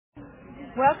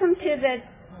Welcome to the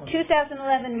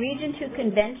 2011 Region 2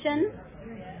 Convention.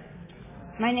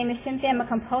 My name is Cynthia. I'm a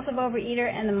compulsive overeater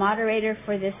and the moderator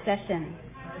for this session.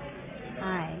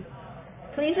 Hi.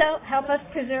 Please help us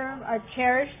preserve our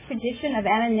cherished tradition of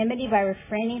anonymity by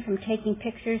refraining from taking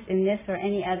pictures in this or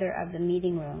any other of the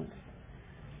meeting rooms.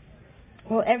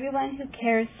 Will everyone who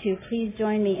cares to please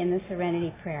join me in the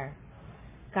serenity prayer?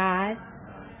 God,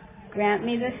 grant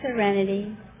me the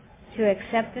serenity to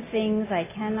accept the things I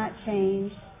cannot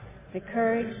change, the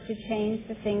courage to change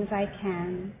the things I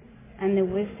can, and the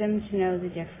wisdom to know the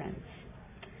difference.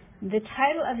 The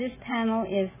title of this panel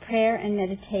is Prayer and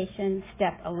Meditation,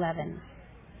 Step 11.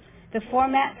 The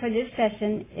format for this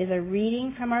session is a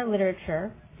reading from our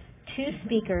literature, 2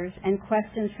 speakers, and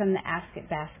questions from the Ask It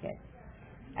basket.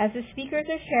 As the speakers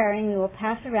are sharing, we will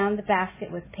pass around the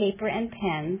basket with paper and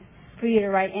pens for you to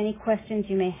write any questions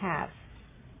you may have.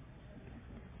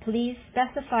 Please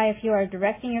specify if you are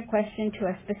directing your question to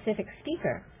a specific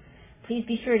speaker. Please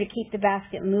be sure to keep the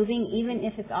basket moving even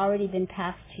if it's already been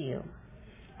passed to you.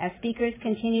 As speakers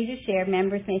continue to share,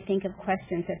 members may think of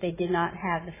questions that they did not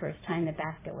have the first time the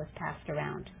basket was passed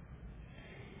around.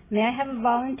 May I have a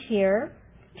volunteer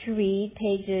to read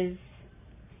pages,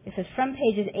 it says from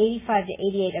pages 85 to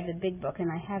 88 of the big book,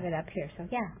 and I have it up here, so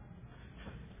yeah.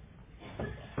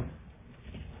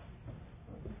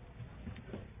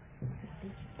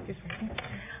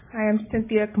 Hi, I'm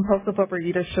Cynthia, compulsive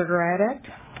overeater, sugar addict.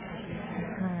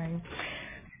 Hi.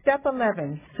 Step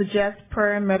 11, suggest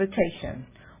prayer and meditation.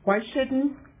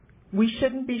 We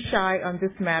shouldn't be shy on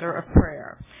this matter of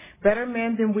prayer. Better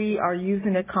men than we are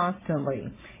using it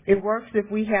constantly. It works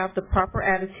if we have the proper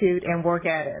attitude and work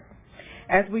at it.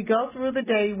 As we go through the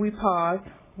day, we pause,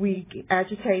 when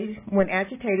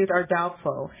agitated or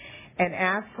doubtful, and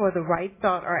ask for the right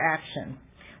thought or action.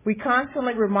 We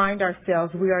constantly remind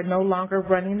ourselves we are no longer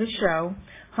running the show,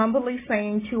 humbly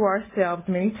saying to ourselves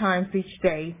many times each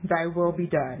day, "Thy will be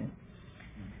done."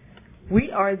 We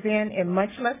are then in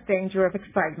much less danger of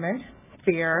excitement,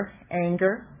 fear,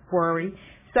 anger, worry,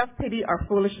 self-pity, or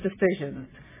foolish decisions.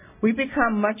 We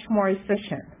become much more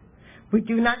efficient. We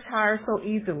do not tire so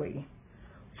easily,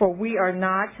 for we are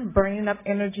not burning up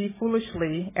energy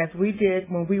foolishly as we did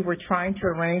when we were trying to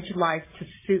arrange life to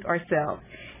suit ourselves.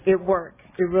 It works.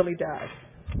 It really does.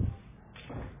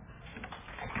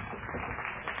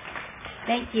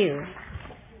 Thank you.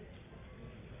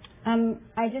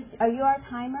 Are you our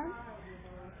timer?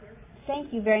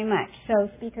 Thank you very much. So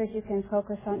speakers, you can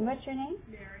focus on, what's your name?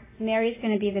 Mary's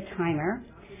going to be the timer.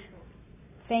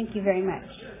 Thank you very much.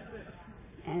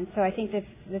 And so I think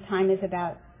the time is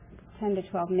about 10 to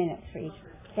 12 minutes for each.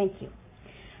 Thank you.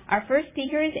 Our first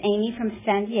speaker is Amy from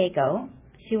San Diego.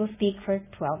 She will speak for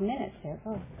 12 minutes. There it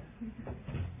goes.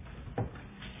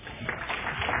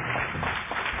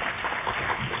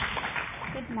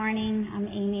 Good morning. I'm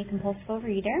Amy, compulsive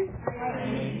overeater.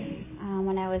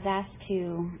 When I was asked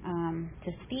to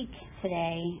speak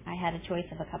today, I had a choice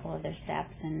of a couple other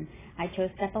steps, and I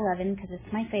chose step 11 because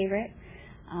it's my favorite,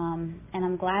 and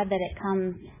I'm glad that it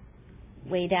comes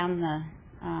way down the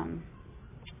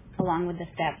along with the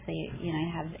steps that you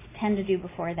have 10 to do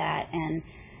before that. And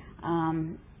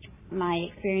my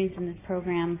experience in this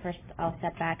program, first I'll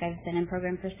step back. I've been in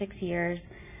program for 6 years.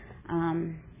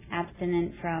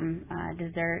 Abstinent from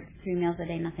dessert, 3 meals a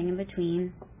day, nothing in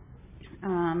between.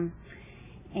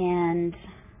 And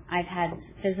I've had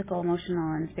physical,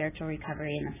 emotional, and spiritual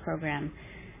recovery in this program.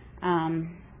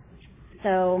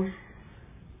 So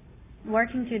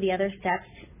working through the other steps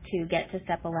to get to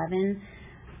step 11,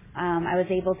 I was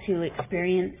able to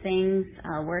experience things,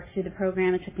 work through the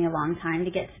program. It took me a long time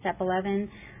to get to step 11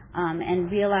 and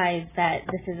realize that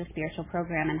this is a spiritual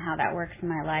program and how that works in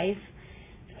my life.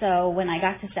 So when I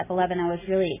got to step 11, I was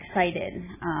really excited.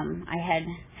 I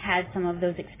had some of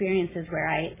those experiences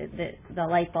where the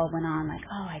light bulb went on, like,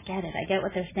 oh, I get it. I get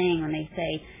what they're saying when they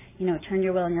say, turn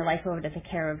your will and your life over to the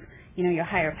care of, your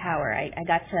higher power. I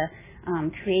got to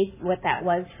create what that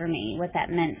was for me, what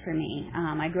that meant for me.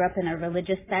 I grew up in a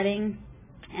religious setting,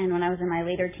 and when I was in my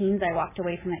later teens, I walked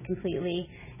away from it completely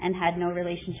and had no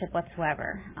relationship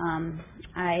whatsoever.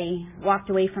 I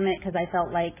walked away from it because I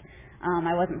felt like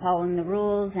I wasn't following the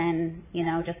rules, and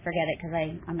just forget it because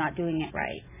I'm not doing it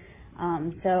right.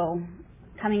 So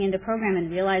coming into program and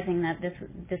realizing that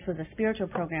this was a spiritual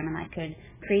program and I could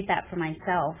create that for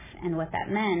myself and what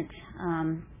that meant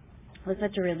was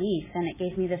such a relief, and it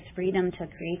gave me this freedom to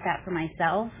create that for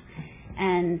myself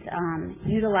and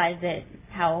utilize it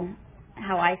how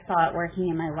I saw it working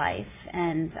in my life.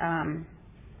 And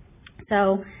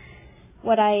so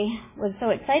what I was so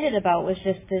excited about was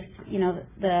just this,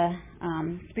 the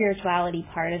spirituality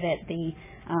part of it, the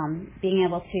being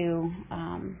able to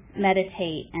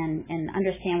meditate and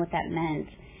understand what that meant.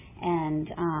 And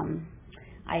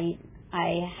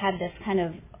I had this kind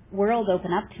of world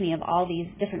open up to me of all these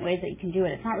different ways that you can do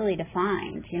it. It's not really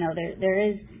defined. There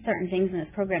is certain things in this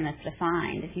program that's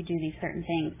defined if you do these certain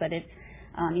things, but it's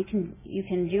you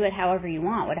can do it however you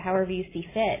want, however you see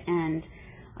fit. And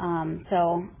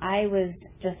so I was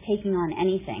just taking on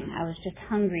anything. I was just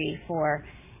hungry for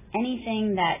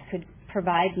anything that could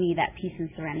provide me that peace and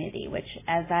serenity, which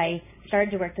as I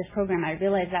started to work this program, I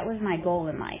realized that was my goal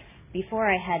in life. Before,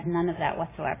 I had none of that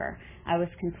whatsoever. I was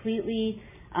completely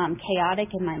chaotic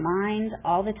in my mind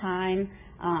all the time.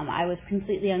 I was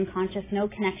completely unconscious, no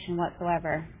connection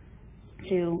whatsoever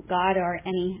to God or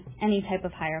any type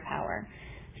of higher power.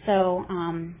 So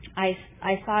I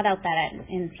sought out that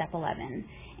in Step 11,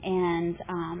 and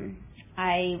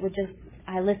I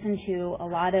listened to a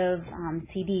lot of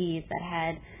CDs that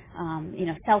had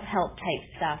self-help type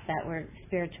stuff that were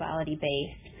spirituality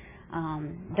based,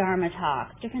 Dharma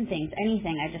talks, different things,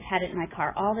 anything. I just had it in my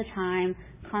car all the time,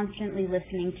 constantly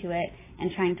listening to it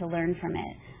and trying to learn from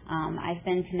it. I've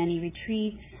been to many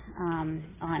retreats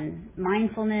on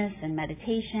mindfulness and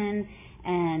meditation,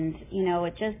 and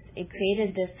it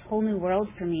created this whole new world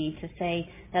for me to say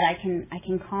that I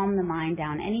can calm the mind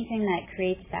down. Anything that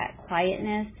creates that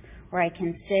quietness where I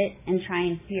can sit and try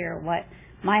and hear what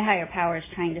my higher power is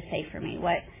trying to say for me,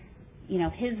 what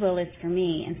His will is for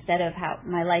me, instead of how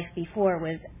my life before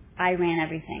was I ran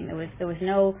everything. There was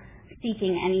no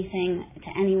seeking anything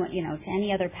to anyone, to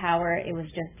any other power. It was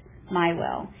just my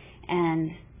will.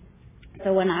 And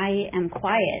so when I am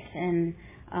quiet and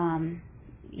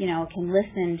can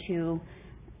listen to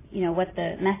what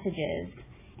the message is,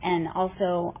 and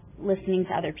also listening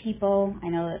to other people. I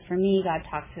know that for me, God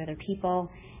talks to other people,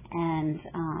 and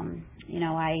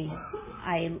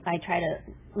I try to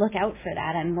look out for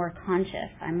that. I'm more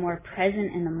conscious. I'm more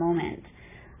present in the moment.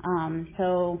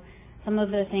 So some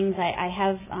of the things I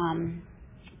have,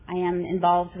 I am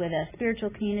involved with a spiritual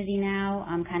community now.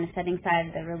 I'm kind of setting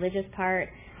aside the religious part.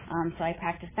 So I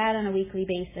practice that on a weekly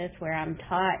basis, where I'm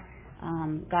taught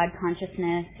God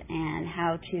consciousness and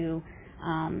how to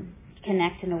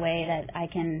connect in a way that I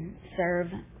can serve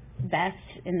best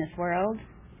in this world.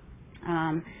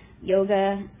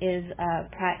 Yoga is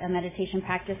a meditation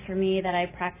practice for me that I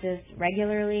practice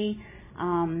regularly,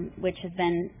 which has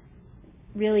been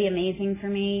really amazing for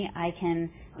me.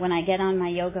 When I get on my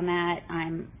yoga mat,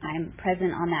 I'm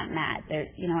present on that mat.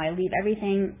 I leave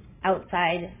everything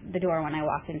outside the door when I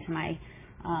walk into my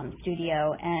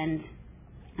studio, and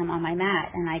I'm on my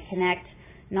mat, and I connect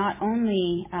not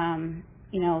only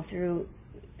through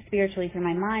spiritually through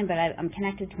my mind, but I'm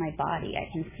connected to my body. I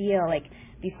can feel, like,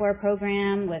 before a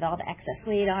program with all the excess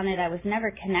weight on it, I was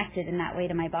never connected in that way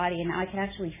to my body, and now I can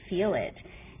actually feel it.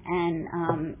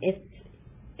 And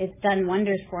it's done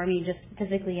wonders for me, just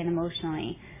physically and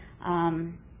emotionally.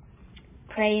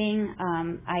 Praying,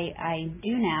 I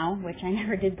do now, which I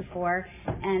never did before,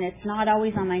 and it's not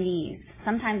always on my knees.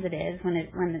 Sometimes it is when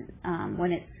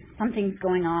it's something's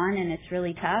going on and it's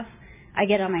really tough. I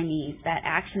get on my knees. That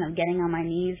action of getting on my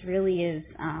knees really is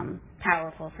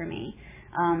powerful for me.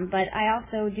 But I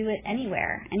also do it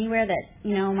anywhere that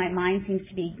my mind seems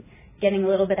to be getting a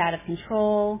little bit out of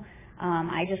control.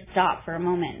 I just stop for a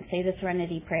moment, say the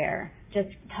Serenity Prayer, just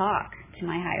talk to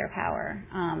my higher power.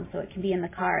 So it can be in the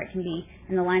car, it can be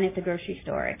in the line at the grocery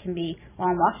store, it can be while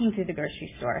I'm walking through the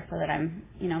grocery store, so that I'm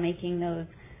making those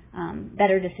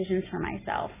better decisions for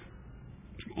myself.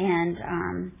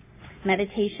 And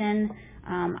meditation,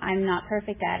 I'm not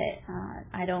perfect at it.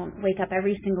 I don't wake up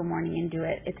every single morning and do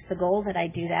it. It's the goal that I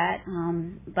do that.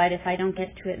 But if I don't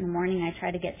get to it in the morning, I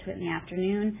try to get to it in the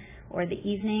afternoon or the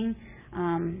evening.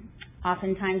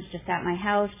 Oftentimes just at my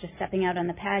house, just stepping out on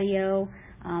the patio.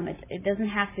 It doesn't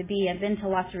have to be. I've been to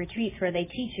lots of retreats where they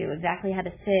teach you exactly how to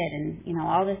sit and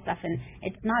all this stuff, and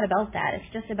it's not about that.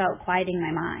 It's just about quieting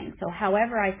my mind. So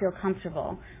however I feel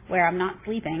comfortable, where I'm not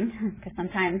sleeping, because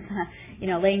sometimes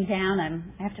laying down,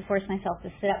 I have to force myself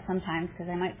to sit up sometimes because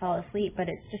I might fall asleep. But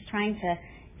it's just trying to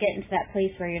get into that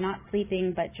place where you're not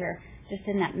sleeping, but you're just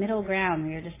in that middle ground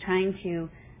where you're just trying to,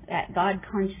 that God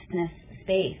consciousness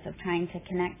space of trying to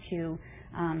connect to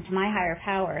my higher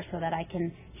power, so that I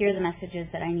can hear the messages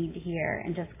that I need to hear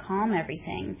and just calm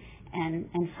everything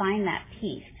and find that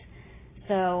peace.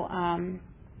 So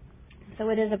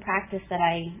it is a practice that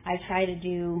I try to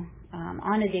do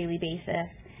on a daily basis.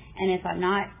 And if I'm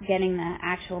not getting the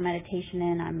actual meditation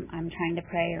in, I'm trying to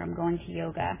pray, or I'm going to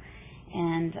yoga.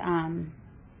 And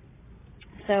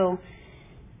so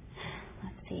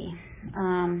let's see.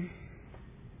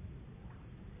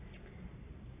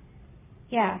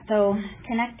 So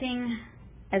connecting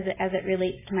as it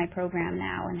relates to my program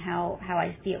now and how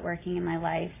I see it working in my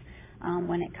life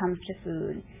when it comes to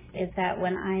food, is that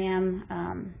when I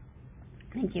am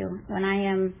when I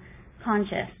am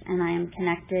conscious and I am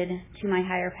connected to my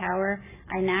higher power,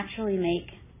 I naturally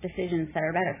make decisions that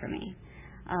are better for me.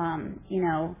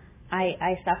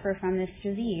 I suffer from this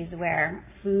disease where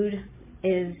food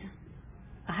is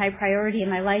a high priority in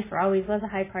my life, or always was a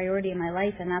high priority in my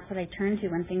life, and that's what I turn to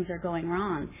when things are going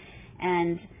wrong.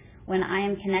 And when I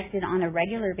am connected on a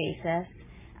regular basis,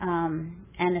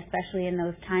 and especially in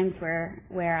those times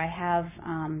where I have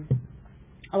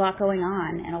a lot going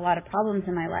on and a lot of problems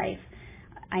in my life,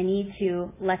 I need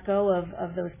to let go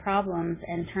of those problems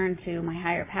and turn to my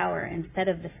higher power instead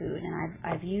of the food. And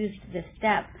I've used this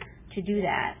step to do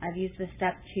that. I've used this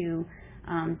step to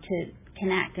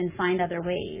connect and find other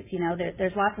ways.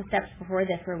 There's lots of steps before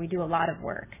this where we do a lot of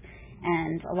work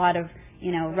and a lot of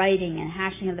writing and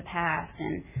hashing of the past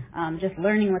and just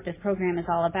learning what this program is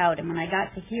all about. And when I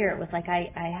got to here, it was like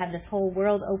I had this whole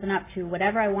world open up to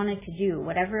whatever I wanted to do,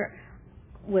 whatever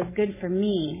was good for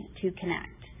me to connect.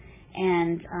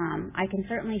 And I can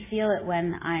certainly feel it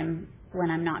when I'm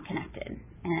not connected,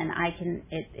 and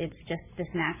it's just this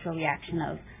natural reaction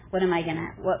of what am I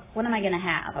gonna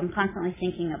have? I'm constantly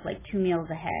thinking of like 2 meals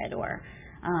ahead, or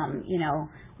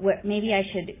maybe I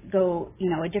should go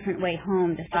a different way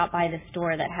home to stop by the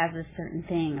store that has this certain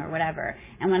thing or whatever.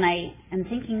 And when I am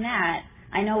thinking that,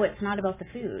 I know it's not about the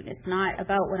food. It's not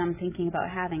about what I'm thinking about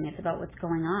having. It's about what's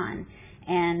going on.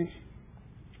 And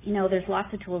there's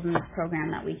lots of tools in this program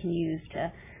that we can use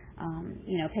to,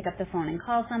 pick up the phone and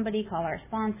call somebody, call our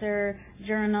sponsor,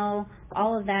 journal.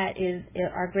 All of that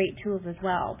are great tools as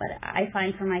well. But I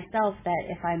find for myself that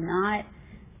if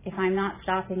I'm not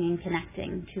stopping and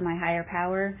connecting to my higher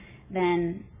power,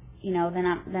 then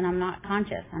I'm not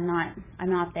conscious. I'm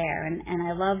not there. And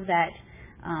I love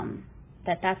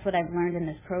that that's what I've learned in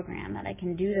this program, that I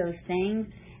can do those things,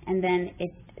 and then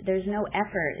there's no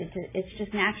effort. It's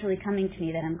just naturally coming to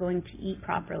me that I'm going to eat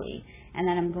properly and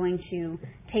that I'm going to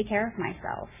take care of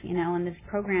myself, and this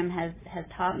program has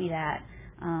taught me that,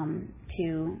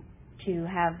 to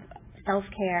have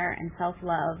self-care and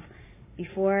self-love.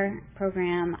 Before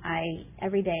program, I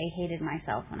every day hated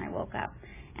myself when I woke up,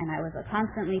 and I was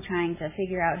constantly trying to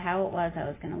figure out how it was I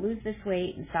was going to lose this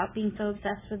weight and stop being so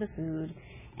obsessed with the food,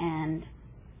 and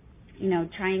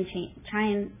try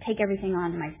and take everything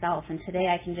on myself. And today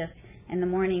I can just, in the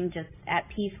morning, just at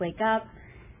peace, wake up,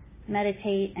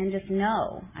 meditate, and just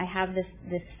know I have this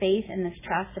faith and this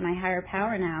trust in my higher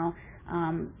power now,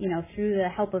 through the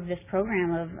help of this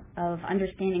program of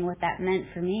understanding what that meant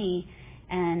for me.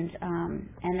 And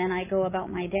then I go about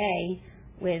my day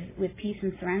with peace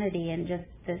and serenity and just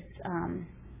this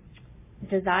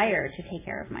desire to take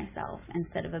care of myself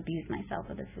instead of abuse myself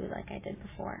with the food like I did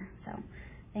before. So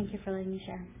thank you for letting me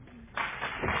share.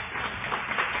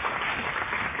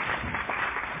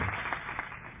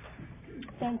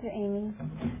 Thank you, Amy.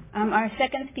 Our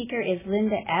second speaker is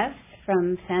Linda S.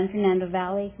 from San Fernando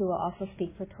Valley, who will also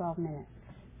speak for 12 minutes.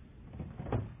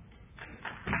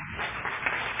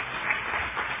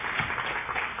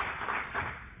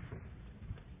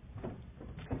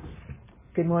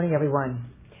 Good morning, everyone.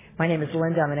 My name is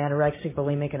Linda. I'm an anorexic,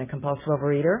 bulimic, and a compulsive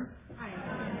overeater.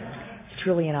 It's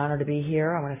truly an honor to be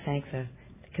here. I want to thank the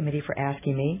committee for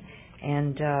asking me.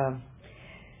 And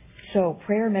so,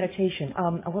 prayer and meditation.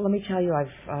 Well, let me tell you,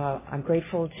 I'm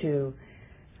grateful to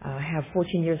have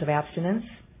 14 years of abstinence,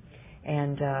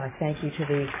 and thank you to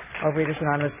the Overeaters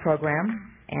Anonymous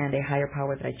program and a higher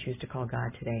power that I choose to call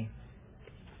God today.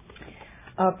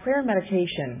 Prayer and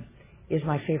meditation is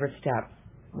my favorite step.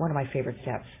 One of my favorite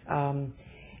steps.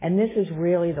 And this is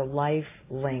really the life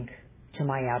link to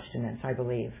my abstinence, I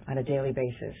believe, on a daily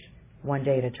basis, one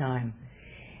day at a time.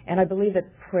 And I believe that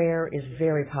prayer is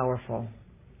very powerful.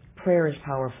 Prayer is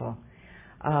powerful.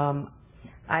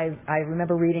 I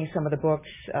remember reading some of the books,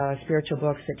 spiritual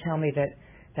books, that tell me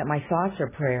that my thoughts are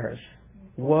prayers.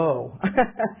 Whoa.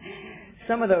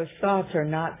 Some of those thoughts are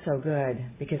not so good,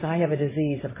 because I have a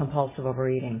disease of compulsive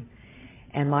overeating,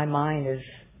 and my mind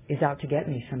is out to get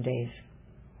me some days.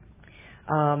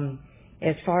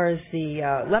 As far as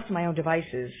the left to my own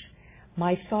devices,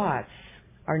 my thoughts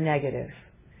are negative.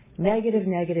 Negative,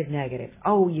 negative, negative.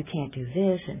 Oh, you can't do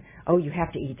this, and oh, you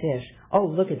have to eat this. Oh,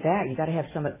 look at that. You got to have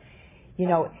some,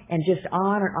 and just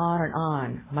on and on and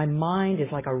on. My mind is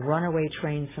like a runaway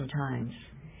train sometimes,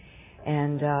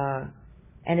 and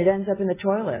it ends up in the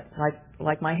toilet,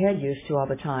 like my head used to all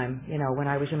the time, when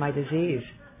I was in my disease.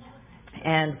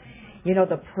 And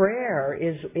the prayer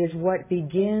is what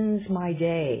begins my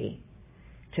day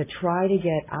to try to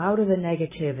get out of the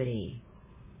negativity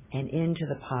and into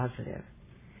the positive.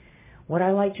 What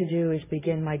I like to do is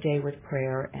begin my day with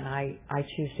prayer, and I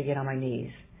choose to get on my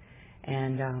knees.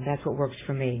 And that's what works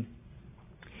for me.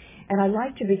 And I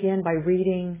like to begin by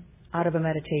reading out of a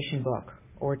meditation book,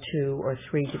 or 2 or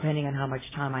 3, depending on how much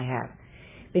time I have.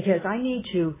 Because I need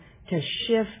to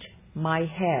shift my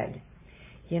head.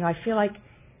 You know, I feel like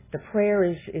the prayer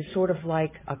is sort of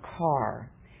like a car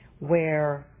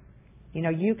where, you know,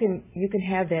 you can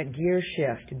have that gear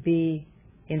shift be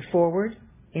in forward,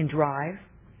 in drive,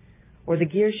 or the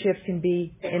gear shift can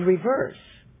be in reverse.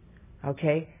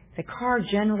 Okay? The car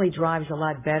generally drives a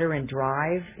lot better in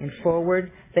drive, in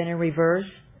forward, than in reverse.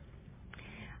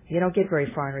 You don't get very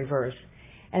far in reverse.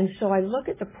 And so I look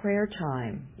at the prayer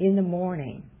time in the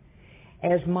morning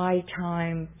as my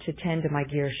time to tend to my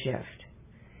gear shift.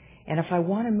 And if I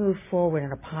want to move forward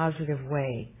in a positive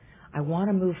way, I want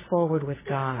to move forward with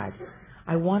God.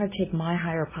 I want to take my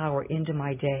higher power into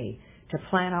my day, to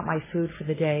plan out my food for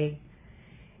the day,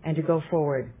 and to go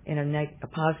forward in a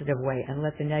positive way and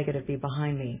let the negative be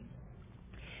behind me.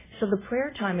 So the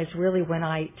prayer time is really when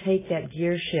I take that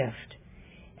gear shift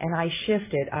and I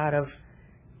shift it out of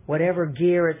whatever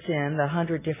gear it's in, the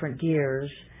 100 different gears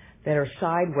that are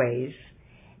sideways,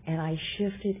 and I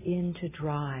shift it into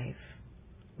drive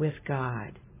with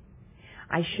God.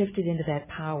 I shift it into that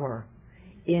power,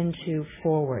 into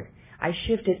forward. I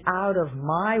shift it out of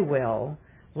my will,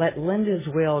 let Linda's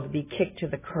will be kicked to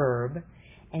the curb,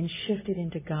 and shift it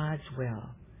into God's will,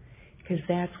 because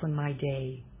that's when my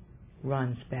day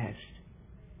runs best.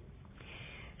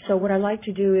 So what I like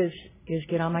to do is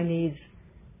get on my knees,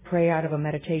 pray out of a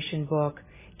meditation book,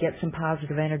 get some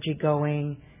positive energy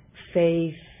going,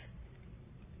 faith,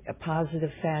 a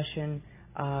positive fashion.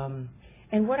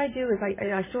 And what I do is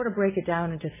I sort of break it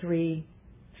down into three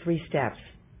steps.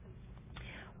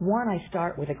 One, I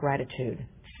start with a gratitude.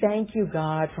 Thank you,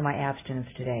 God, for my abstinence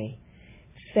today.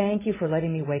 Thank you for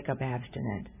letting me wake up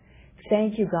abstinent.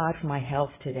 Thank you, God, for my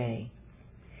health today.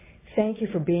 Thank you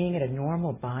for being at a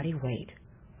normal body weight.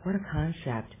 What a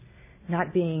concept.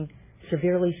 Not being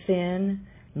severely thin,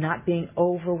 not being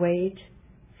overweight.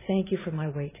 Thank you for my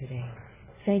weight today.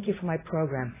 Thank you for my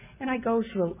program. And I go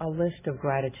through a list of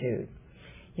gratitude.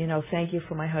 You know, thank you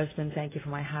for my husband, thank you for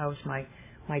my house,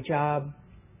 my job,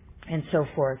 and so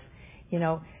forth. You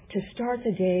know, to start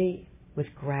the day with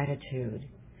gratitude.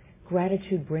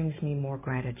 Gratitude brings me more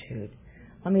gratitude.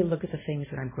 Let me look at the things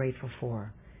that I'm grateful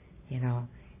for, you know.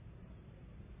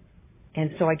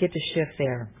 And so I get to shift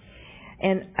there.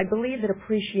 And I believe that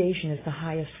appreciation is the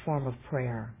highest form of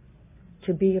prayer.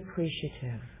 To be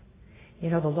appreciative. You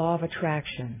know, the law of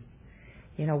attraction.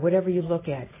 You know, whatever you look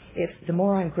at. If the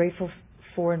more I'm grateful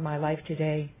for in my life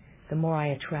today, the more I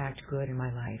attract good in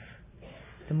my life.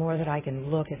 The more that I can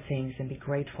look at things and be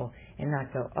grateful and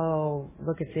not go, oh,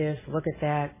 look at this, look at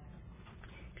that.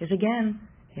 Because again,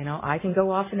 you know, I can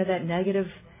go off into that negative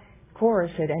course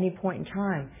at any point in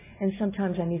time. And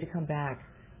sometimes I need to come back,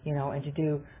 you know, and to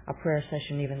do a prayer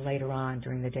session even later on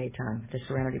during the daytime, the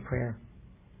Serenity Prayer.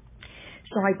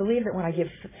 So I believe that when I give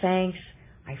thanks,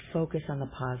 I focus on the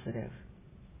positive.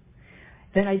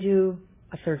 Then I do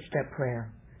a third step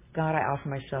prayer. God, I offer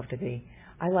myself to thee.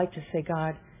 I like to say,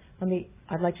 God,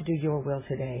 I'd like to do your will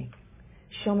today.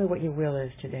 Show me what your will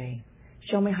is today.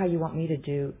 Show me how you want me to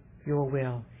do your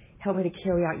will. Help me to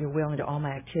carry out your will into all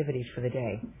my activities for the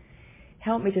day.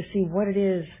 Help me to see what it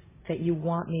is that you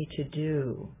want me to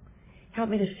do. Help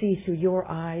me to see through your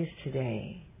eyes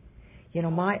today. You know,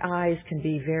 my eyes can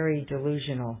be very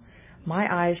delusional. My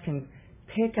eyes can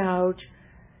pick out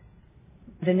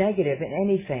the negative in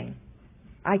anything.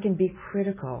 I can be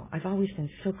critical. I've always been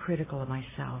so critical of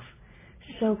myself.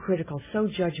 So critical, so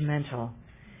judgmental.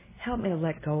 Help me to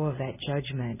let go of that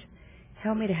judgment.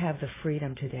 Help me to have the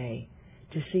freedom today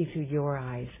to see through your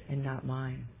eyes and not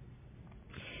mine.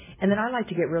 And then I like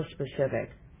to get real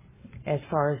specific as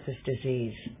far as this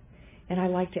disease. And I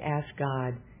like to ask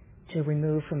God to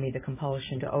remove from me the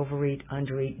compulsion to overeat,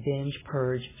 undereat, binge,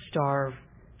 purge, starve,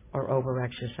 or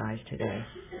overexercise today.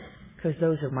 Because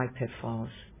those are my pitfalls.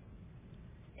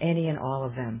 Any and all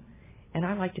of them. And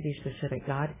I like to be specific.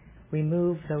 God,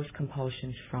 remove those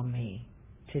compulsions from me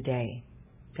today.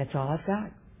 That's all I've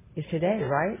got. Is today,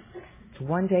 right? It's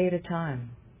one day at a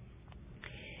time.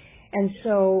 And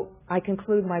so I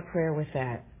conclude my prayer with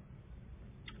that.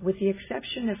 With the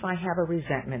exception if I have a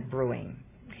resentment brewing.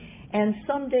 And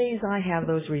some days I have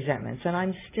those resentments. And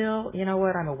I'm still, you know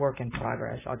what, I'm a work in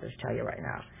progress. I'll just tell you right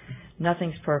now.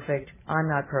 Nothing's perfect. I'm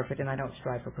not perfect, and I don't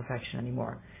strive for perfection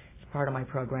anymore. It's part of my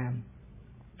program.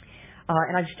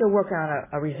 And I'm still working on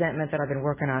a resentment that I've been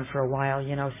working on for a while,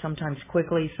 you know, sometimes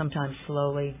quickly, sometimes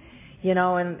slowly. You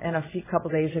know, and a couple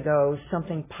days ago,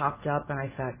 something popped up, and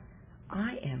I thought,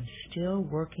 I am still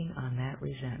working on that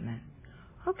resentment.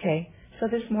 Okay, so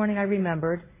this morning I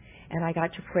remembered, and I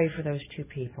got to pray for those two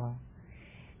people.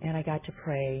 And I got to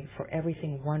pray for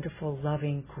everything wonderful,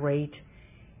 loving, great,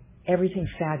 everything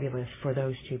fabulous for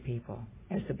those two people,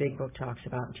 as the big book talks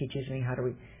about and teaches me how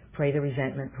to pray the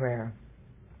resentment prayer.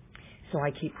 So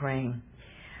I keep praying.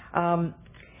 I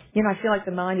feel like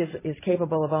the mind is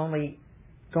capable of only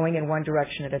going in one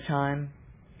direction at a time.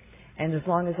 And as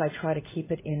long as I try to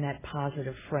keep it in that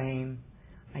positive frame,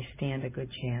 I stand a good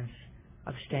chance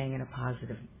of staying in a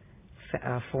positive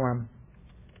form.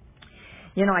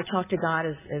 I talk to God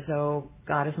as though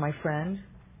God is my friend.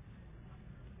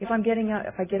 If I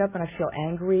get up and I feel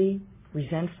angry,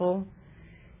 resentful,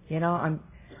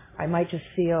 I might just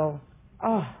feel,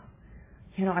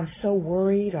 I'm so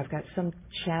worried. I've got some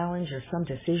challenge or some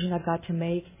decision I've got to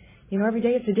make. Every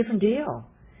day it's a different deal.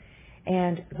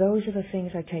 And those are the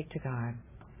things I take to God.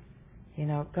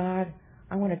 God,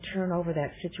 I want to turn over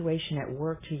that situation at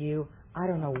work to you. I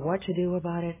don't know what to do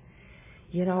about it.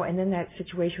 And then that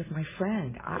situation with my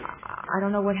friend. I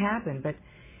don't know what happened, but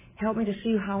help me to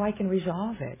see how I can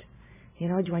resolve it.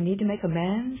 Do I need to make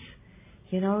amends?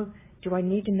 Do I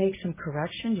need to make some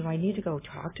correction? Do I need to go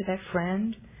talk to that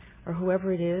friend or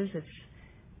whoever it is? It's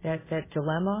that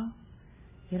dilemma.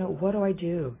 What do I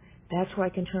do? That's where I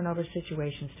can turn over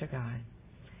situations to God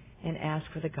and ask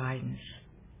for the guidance.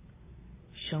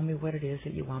 Show me what it is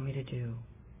that you want me to do.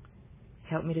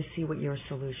 Help me to see what your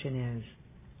solution is.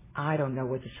 I don't know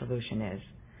what the solution is.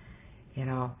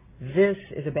 This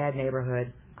is a bad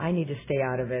neighborhood. I need to stay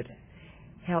out of it.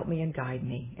 Help me and guide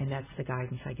me. And that's the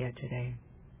guidance I get today.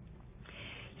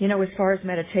 As far as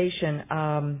meditation,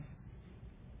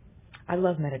 I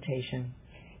love meditation.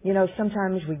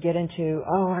 Sometimes we get into,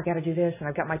 I got to do this, and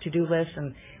I've got my to-do list,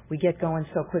 and we get going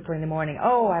so quickly in the morning.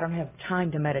 I don't have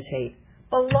time to meditate.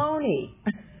 Baloney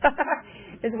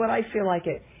is what I feel like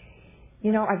it.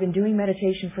 I've been doing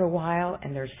meditation for a while,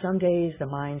 and there's some days the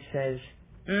mind says,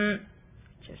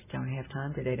 just don't have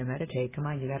time today to meditate. Come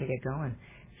on, you got to get going.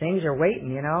 Things are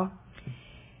waiting,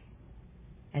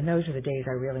 And those are the days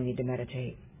I really need to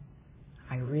meditate.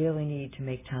 I really need to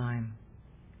make time.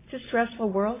 It's a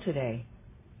stressful world today.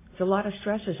 There's a lot of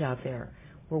stresses out there.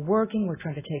 We're working, we're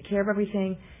trying to take care of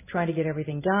everything, trying to get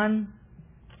everything done.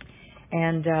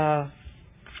 And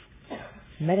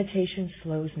meditation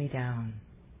slows me down.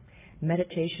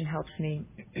 Meditation helps me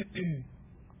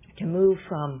to move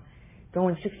from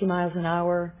going 60 miles an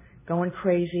hour, going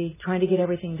crazy, trying to get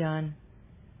everything done,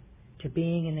 to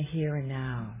being in the here and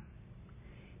now.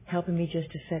 Helping me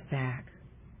just to sit back,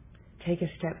 take a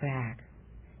step back,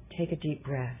 take a deep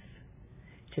breath,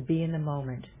 to be in the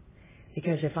moment.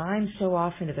 Because if I'm so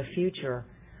off into the future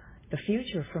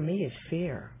for me is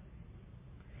fear.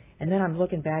 And then I'm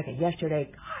looking back at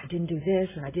yesterday, I didn't do this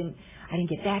and I didn't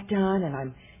get that done, and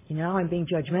I'm being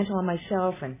judgmental on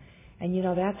myself, and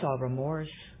that's all remorse.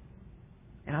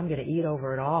 And I'm going to eat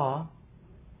over it all.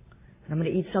 And I'm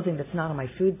going to eat something that's not on my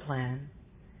food plan.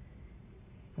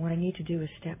 And what I need to do is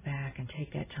step back and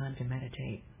take that time to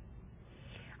meditate.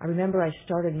 I remember I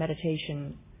started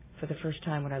meditation for the first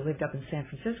time when I lived up in San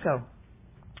Francisco.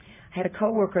 I had a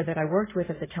coworker that I worked with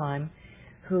at the time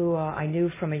who I knew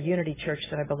from a Unity church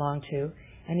that I belonged to,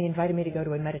 and he invited me to go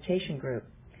to a meditation group.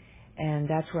 And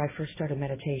that's where I first started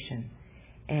meditation.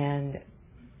 And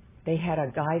they had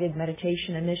a guided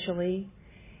meditation initially,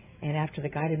 and after the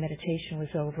guided meditation was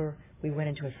over, we went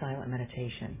into a silent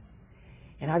meditation.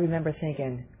 And I remember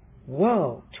thinking,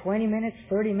 whoa, 20 minutes,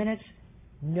 30 minutes?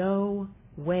 No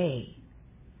way.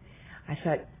 I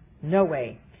thought, no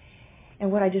way.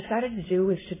 And what I decided to do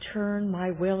was to turn my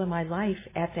will and my life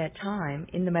at that time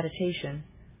in the meditation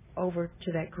over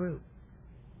to that group.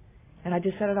 And I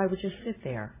decided I would just sit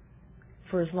there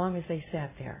for as long as they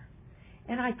sat there.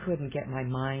 And I couldn't get my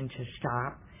mind to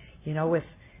stop, with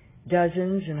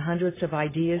dozens and hundreds of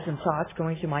ideas and thoughts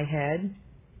going through my head.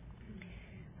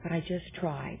 But I just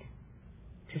tried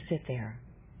to sit there.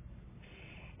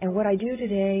 And what I do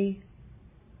today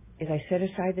is I set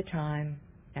aside the time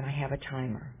and I have a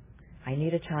timer. I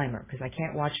need a timer because I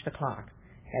can't watch the clock.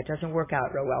 That doesn't work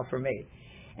out real well for me.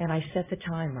 And I set the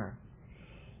timer,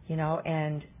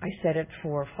 and I set it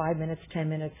for 5 minutes, 10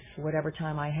 minutes, whatever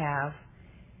time I have.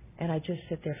 And I just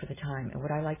sit there for the time. And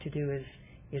what I like to do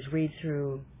is read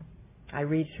through a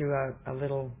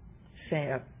little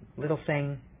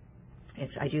thing.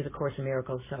 I do the Course in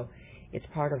Miracles, so it's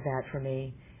part of that for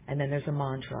me. And then there's a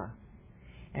mantra.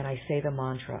 And I say the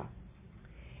mantra.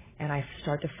 And I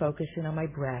start to focus in on my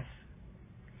breath.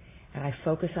 And I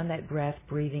focus on that breath,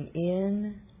 breathing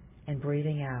in and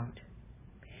breathing out.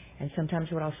 And sometimes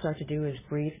what I'll start to do is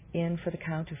breathe in for the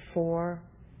count of 4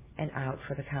 and out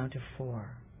for the count of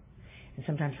 4. And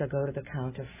sometimes I'll go to the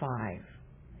count of 5.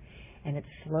 And it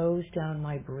slows down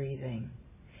my breathing.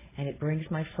 And it brings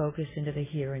my focus into the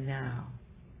here and now.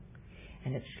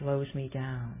 And it slows me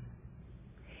down.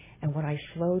 And when I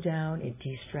slow down, it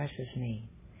de-stresses me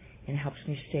and helps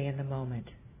me stay in the moment.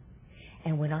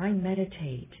 And when I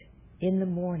meditate in the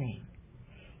morning,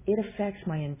 it affects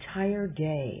my entire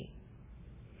day.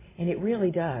 And it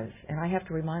really does. And I have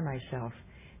to remind myself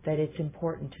that it's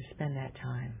important to spend that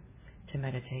time to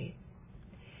meditate.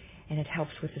 And it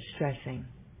helps with the stressing.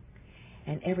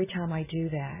 And every time I do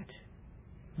that,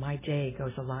 my day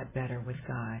goes a lot better with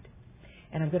God.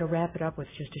 And I'm going to wrap it up with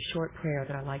just a short prayer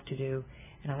that I like to do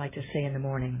and I like to say in the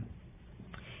morning.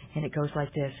 And it goes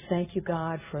like this. Thank you,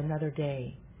 God, for another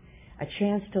day, a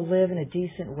chance to live in a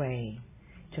decent way,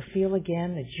 to feel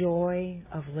again the joy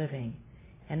of living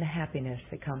and the happiness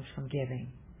that comes from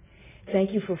giving.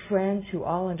 Thank you for friends who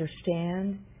all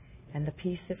understand and the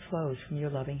peace that flows from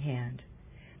your loving hand.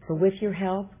 For with your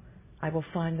help, I will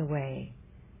find the way.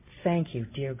 Thank you,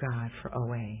 dear God, for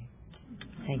OA.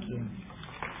 Thank you.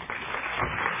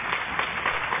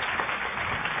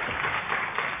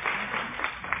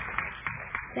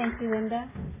 Thank you,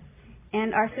 Linda.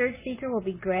 And our third speaker will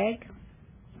be Greg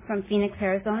from Phoenix,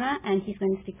 Arizona, and he's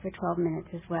going to speak for 12 minutes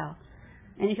as well.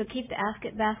 And if you'll keep the Ask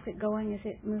It basket going, is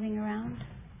it moving around?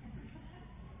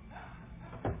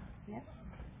 Yep.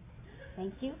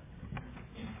 Thank you.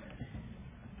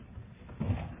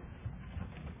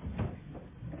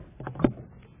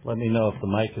 Let me know if the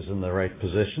mic is in the right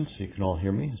position so you can all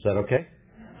hear me. Is that okay?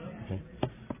 Okay.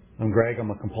 I'm Greg.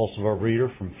 I'm a compulsive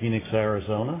overeater from Phoenix,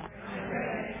 Arizona.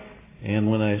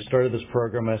 And when I started this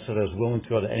program, I said I was willing to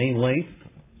go to any length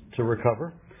to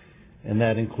recover. And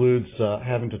that includes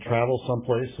having to travel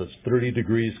someplace that's 30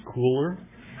 degrees cooler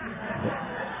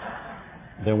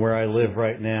than where I live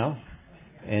right now.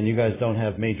 And you guys don't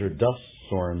have major dust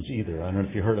storms either. I don't know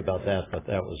if you heard about that, but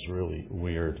that was really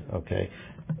weird. Okay.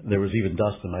 There was even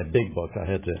dust in my big book. I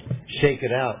had to shake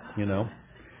it out, you know.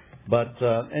 But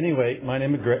anyway, my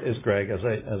name is Greg. As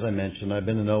I mentioned, I've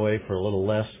been in OA for a little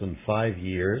less than 5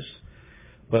 years.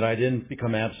 But I didn't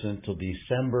become abstinent until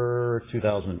December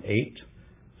 2008.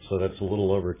 So that's a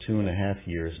little over 2.5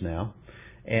 years now.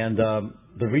 And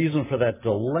the reason for that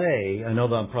delay, I know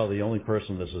that I'm probably the only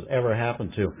person this has ever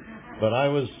happened to, but I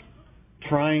was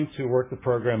trying to work the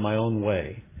program my own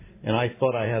way. And I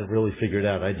thought I had it really figured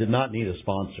out. I did not need a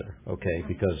sponsor, okay,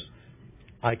 because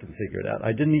I can figure it out.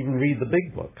 I didn't even read the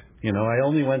big book. You know, I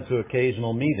only went to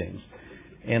occasional meetings.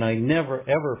 And I never,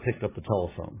 ever picked up the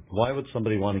telephone. Why would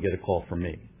somebody want to get a call from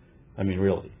me? I mean,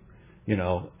 really. You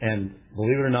know, and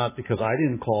believe it or not, because I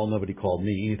didn't call, nobody called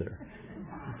me either.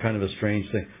 Kind of a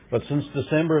strange thing. But since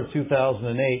December of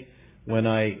 2008, when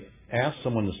I asked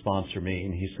someone to sponsor me,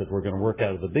 and he said, we're going to work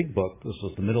out of the big book, this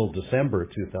was the middle of December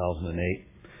 2008,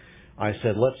 I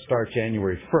said, let's start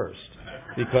January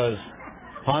 1st. Because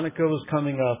Hanukkah was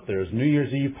coming up, there's New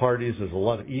Year's Eve parties, there's a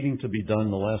lot of eating to be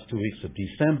done the last 2 weeks of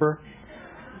December.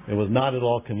 It was not at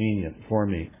all convenient for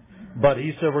me. But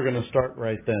he said we're going to start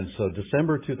right then. So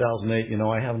December 2008, you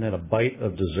know, I haven't had a bite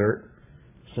of dessert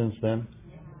since then.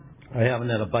 I haven't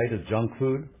had a bite of junk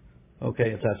food. Okay,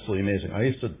 it's absolutely amazing. I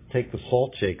used to take the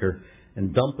salt shaker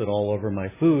and dump it all over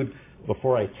my food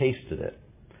before I tasted it.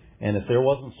 And if there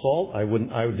wasn't salt, I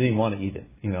didn't even want to eat it.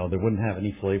 You know, there wouldn't have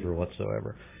any flavor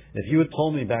whatsoever. If you had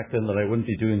told me back then that I wouldn't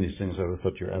be doing these things, I would have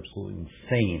thought you're absolutely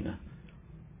insane.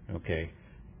 Okay.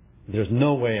 There's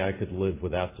no way I could live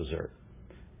without dessert,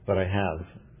 but I have,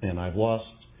 and I've lost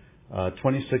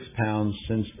 26 pounds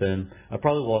since then. I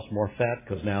probably lost more fat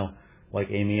because now, like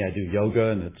Amy, I do yoga,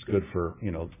 and it's good for,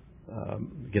 you know,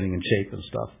 getting in shape and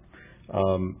stuff.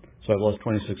 So I've lost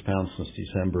 26 pounds since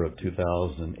December of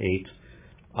 2008.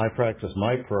 I practice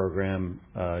my program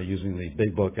using the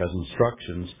big book as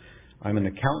instructions. I'm an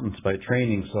accountant by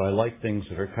training, so I like things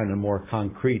that are kind of more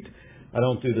concrete. I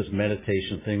don't do this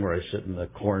meditation thing where I sit in the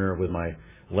corner with my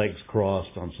legs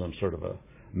crossed on some sort of a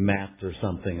mat or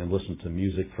something and listen to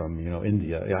music from, you know,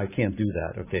 India. I can't do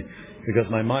that, okay, because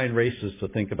my mind races to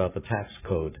think about the tax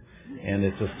code, and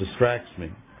it just distracts me.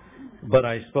 But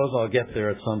I suppose I'll get there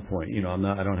at some point. You know,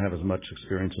 I don't have as much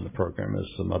experience in the program as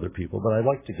some other people, but I'd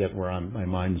like to get where my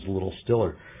mind's a little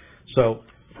stiller. So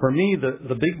for me,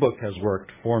 the big book has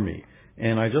worked for me,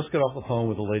 and I just got off the phone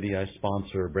with a lady I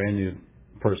sponsor, a brand new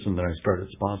person that I started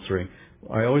sponsoring.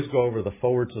 I always go over the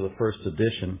forward to the first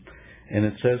edition, and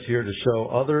it says here to show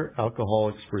other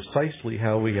alcoholics precisely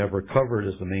how we have recovered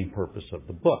is the main purpose of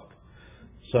the book.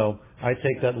 So I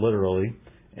take that literally,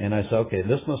 and I say, okay,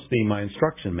 this must be my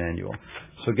instruction manual.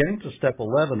 So getting to step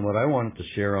 11, what I wanted to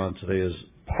share on today is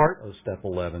part of step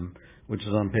 11, which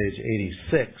is on page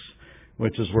 86,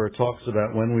 which is where it talks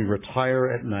about when we retire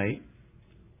at night,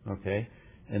 okay,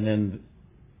 and then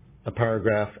a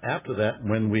paragraph after that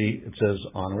it says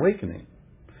on awakening.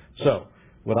 So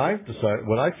what I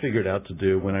figured out to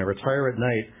do when I retire at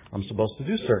night, I'm supposed to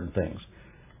do certain things.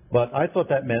 But I thought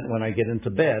that meant when I get into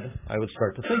bed, I would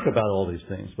start to think about all these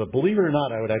things. But believe it or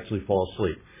not, I would actually fall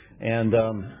asleep. And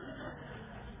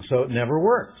so it never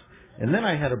worked. And then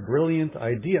I had a brilliant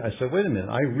idea. I said, wait a minute,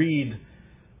 I read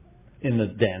in the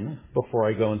den before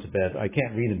I go into bed. I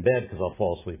can't read in bed because I'll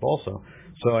fall asleep also.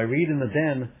 So I read in the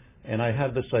den, and I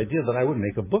had this idea that I would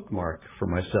make a bookmark for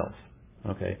myself,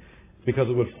 okay, because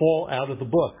it would fall out of the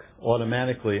book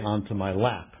automatically onto my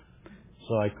lap.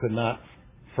 So I could not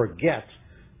forget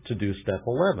to do step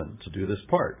 11, to do this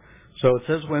part. So it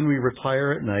says when we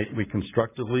retire at night, we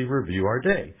constructively review our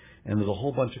day. And there's a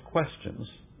whole bunch of questions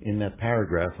in that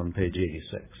paragraph on page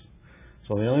 86.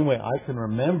 So the only way I can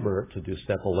remember to do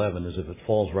step 11 is if it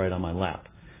falls right on my lap.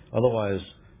 Otherwise,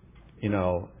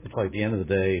 it's like the end of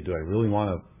the day, do I really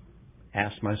want to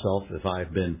ask myself if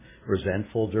I've been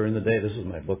resentful during the day? This is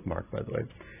my bookmark, by the way.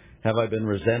 Have I been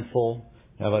resentful?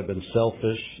 Have I been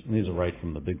selfish? And these are right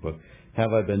from the big book.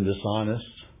 Have I been dishonest?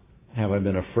 Have I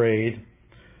been afraid?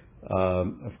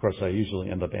 Of course, I usually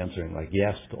end up answering like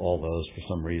yes to all those for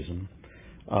some reason.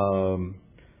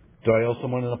 Do I owe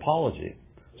someone an apology?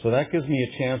 So that gives me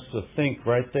a chance to think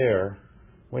right there,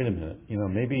 wait a minute,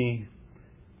 maybe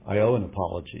I owe an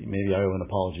apology. Maybe I owe an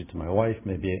apology to my wife.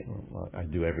 Maybe I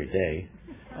do every day,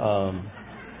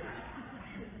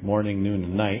 morning, noon,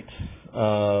 and night.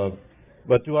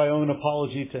 But do I owe an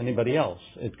apology to anybody else?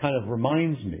 It kind of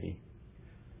reminds me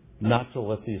not to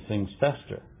let these things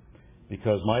fester,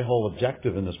 because my whole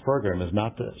objective in this program is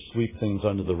not to sweep things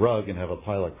under the rug and have a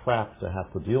pile of crap to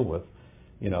have to deal with,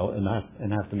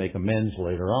 and have to make amends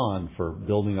later on for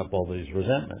building up all these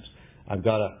resentments. I've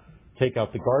got to take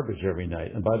out the garbage every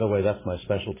night. And by the way, that's my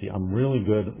specialty. I'm really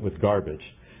good with garbage.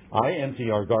 I empty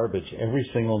our garbage every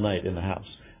single night in the house.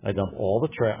 I dump all the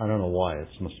trash. I don't know why. It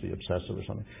must be obsessive or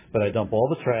something. But I dump all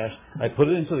the trash. I put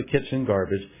it into the kitchen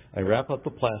garbage. I wrap up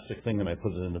the plastic thing and I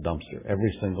put it in the dumpster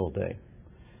every single day.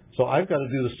 So I've got to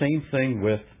do the same thing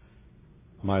with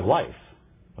my life.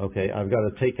 Okay, I've got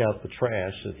to take out the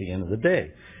trash at the end of the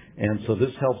day. And so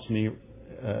this helps me,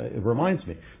 it reminds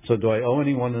me. So do I owe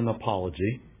anyone an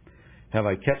apology? Have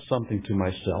I kept something to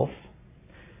myself?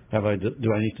 Do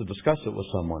I need to discuss it with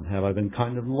someone? Have I been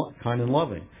kind and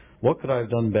loving? What could I have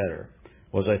done better?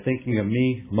 Was I thinking of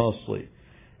me mostly?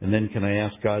 And then can I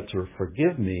ask God to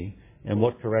forgive me, and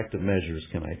what corrective measures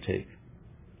can I take?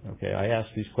 Okay, I ask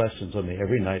these questions of me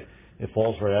every night. It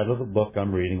falls right out of the book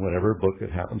I'm reading, whatever book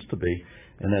it happens to be,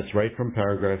 and that's right from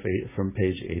paragraph 8, from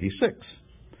page 86.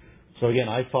 So again,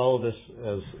 I follow this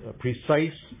as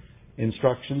precise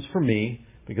instructions for me,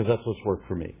 because that's what's worked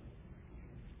for me.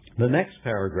 The next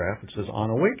paragraph, it says, on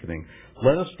awakening,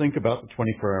 let us think about the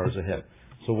 24 hours ahead.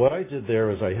 So what I did there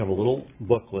is I have a little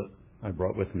booklet I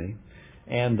brought with me,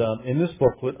 and in this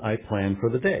booklet I plan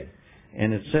for the day.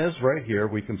 And it says right here,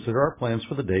 we consider our plans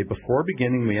for the day. Before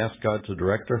beginning, we ask God to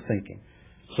direct our thinking.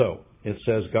 So it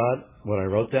says, God, what I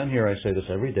wrote down here, I say this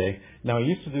every day. Now, I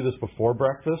used to do this before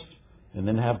breakfast and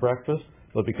then have breakfast,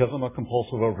 but because I'm a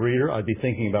compulsive overeater, I'd be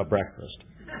thinking about breakfast.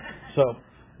 So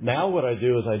now what I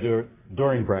do is I do it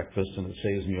during breakfast, and it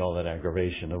saves me all that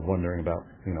aggravation of wondering about,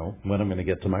 when I'm going to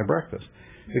get to my breakfast.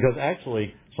 Because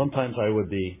actually, sometimes I would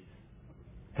be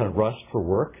kind of rushed for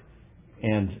work,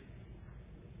 and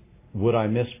would I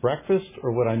miss breakfast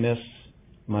or would I miss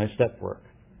my step work?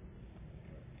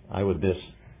 I would miss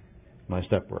my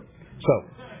step work. So,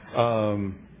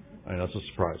 I know it's a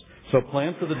surprise. So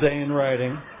plan for the day in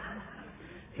writing.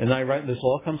 And I write, this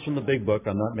all comes from the big book.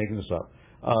 I'm not making this up.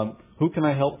 Who can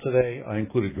I help today? I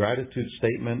include a gratitude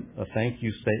statement, a thank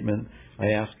you statement. I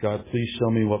ask God, please show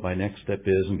me what my next step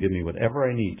is and give me whatever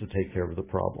I need to take care of the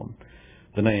problem.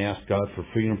 Then I ask God for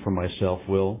freedom from my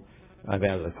self-will. I've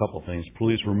added a couple things.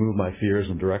 Please remove my fears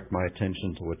and direct my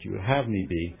attention to what you would have me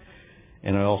be.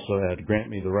 And I also add, grant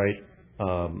me the right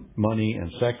money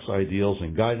and sex ideals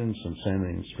and guidance and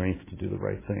sanity and strength to do the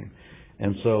right thing.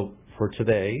 And so for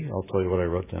today, I'll tell you what I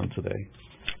wrote down today,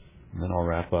 and then I'll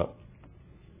wrap up.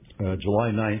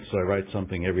 July 9th, so I write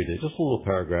something every day, just a little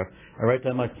paragraph. I write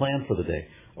down my plan for the day.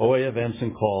 OA events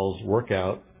and calls,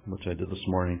 workout, which I did this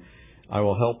morning. I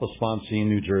will help a sponsee in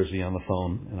New Jersey on the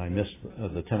phone, and I missed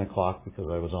the 10 o'clock because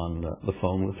I was on the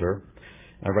phone with her.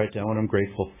 I write down what I'm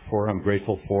grateful for. I'm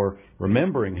grateful for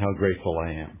remembering how grateful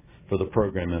I am for the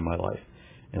program in my life.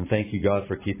 And thank you, God,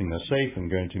 for keeping us safe and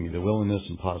granting me the willingness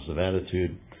and positive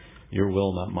attitude. Your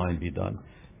will, not mine, be done.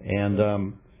 And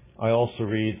I also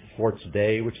read For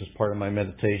Today, which is part of my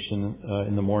meditation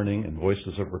in the morning, and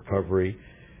Voices of Recovery.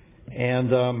 And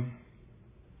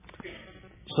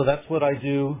so that's what I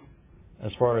do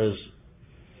as far as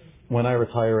when I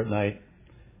retire at night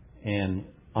and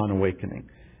on awakening.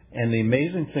 And the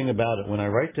amazing thing about it, when I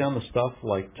write down the stuff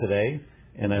like today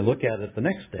and I look at it the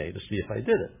next day to see if I did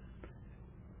it,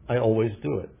 I always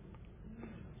do it.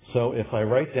 So if I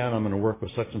write down I'm going to work with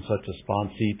such and such a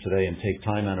sponsee today and take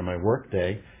time out of my work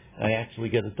day, I actually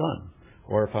get it done.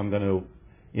 Or if I'm going to,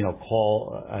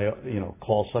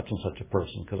 call such and such a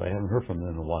person because I haven't heard from them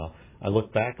in a while, I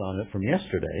look back on it from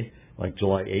yesterday, like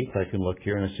July 8th, I can look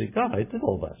here and I say, God, I did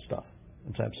all that stuff.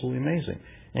 It's absolutely amazing.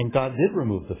 And God did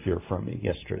remove the fear from me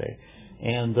yesterday.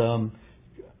 And,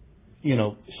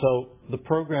 so the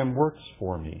program works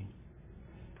for me.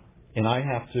 And I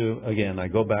have to, again, I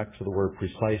go back to the word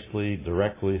precisely,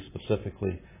 directly,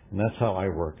 specifically, and that's how I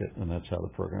work it, and that's how the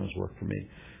programs work for me.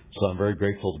 So I'm very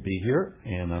grateful to be here,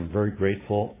 and I'm very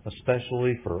grateful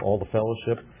especially for all the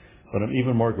fellowship, but I'm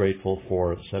even more grateful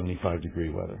for 75-degree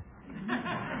weather.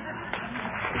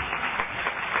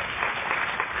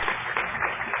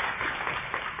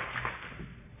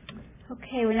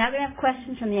 Okay, we're now going to have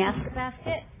questions from the Ask a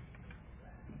Basket.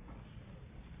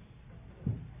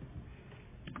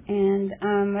 And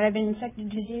what I've been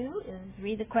instructed to do is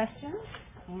read the questions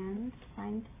and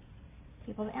find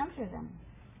people to answer them.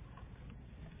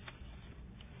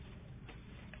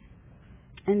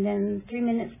 And then 3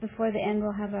 minutes before the end,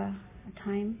 we'll have a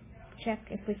time check,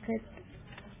 if we could.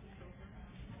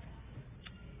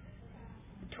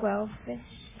 12-ish.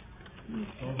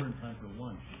 Over in time for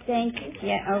lunch. Thank you.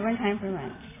 Yeah, over in time for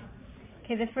lunch.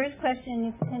 Okay, the first question,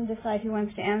 you can decide who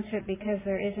wants to answer it because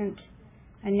there isn't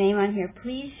a name on here.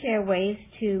 Please share ways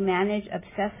to manage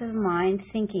obsessive mind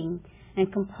thinking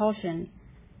and compulsion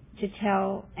to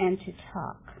tell and to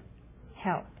talk.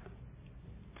 Help.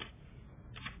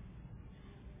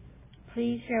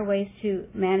 Please share ways to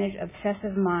manage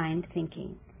obsessive mind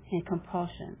thinking and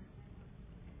compulsion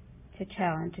to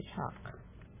tell and to talk.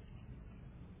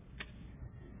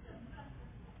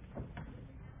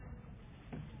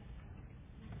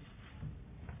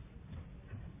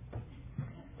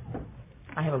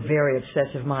 I have a very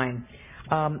obsessive mind.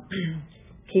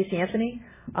 Casey Anthony,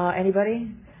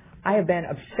 anybody? I have been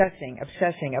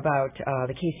obsessing about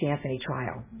the Casey Anthony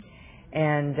trial.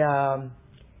 And,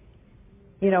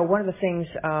 one of the things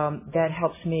that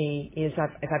helps me is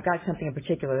if I've got something in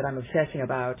particular that I'm obsessing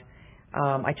about,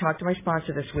 I talked to my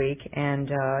sponsor this week,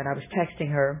 and I was texting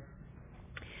her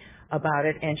about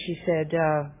it, and she said,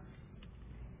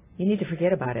 you need to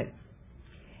forget about it.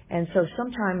 And so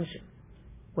sometimes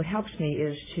what helps me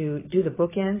is to do the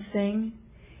bookends thing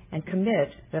and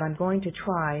commit that I'm going to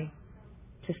try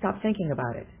to stop thinking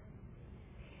about it.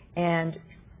 And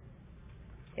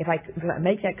if I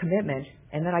make that commitment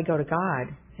and then I go to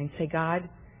God and say, God,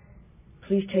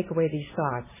 please take away these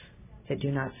thoughts that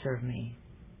do not serve me.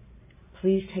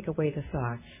 Please take away the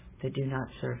thoughts that do not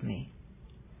serve me.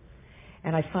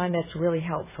 And I find that's really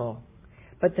helpful.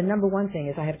 But the number one thing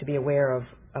is I have to be aware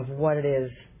of what it is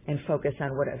and focus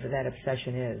on whatever that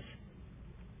obsession is.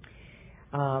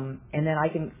 And then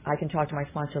I can talk to my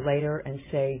sponsor later and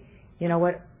say, you know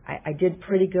what, I did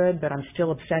pretty good, but I'm still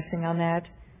obsessing on that,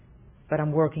 but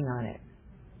I'm working on it.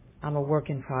 I'm a work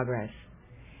in progress.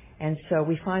 And so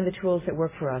we find the tools that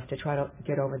work for us to try to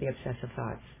get over the obsessive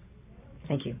thoughts.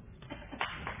 Thank you.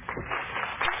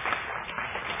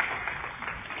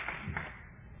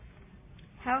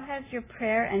 How has your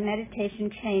prayer and meditation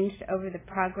changed over the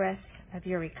progress of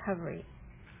your recovery?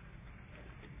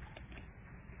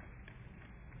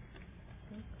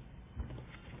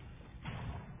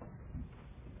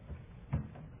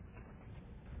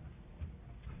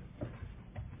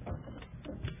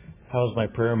 How has my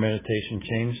prayer and meditation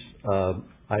changed?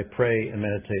 I pray and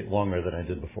meditate longer than I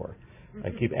did before. I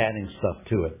keep adding stuff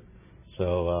to it.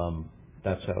 So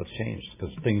that's how it's changed.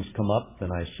 Because things come up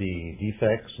and I see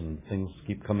defects and things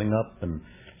keep coming up. And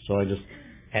so I just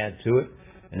add to it.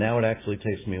 And now it actually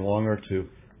takes me longer to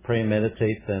pray and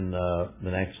meditate than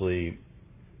actually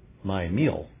my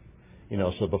meal.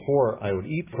 So before I would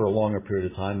eat for a longer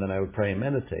period of time, then I would pray and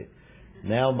meditate.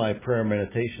 Now my prayer and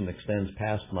meditation extends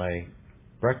past my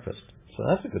breakfast. So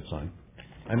that's a good sign.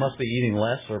 I must be eating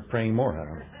less or praying more. I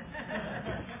don't know.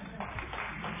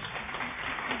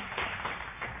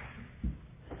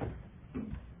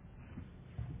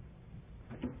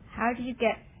 How do you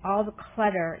get all the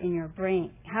clutter in your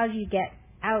brain? How do you get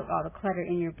out all the clutter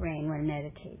in your brain when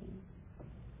meditating?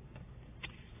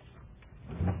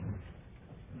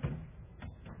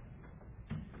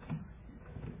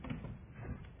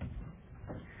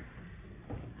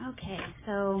 Okay, so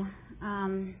So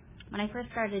when I first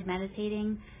started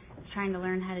meditating, trying to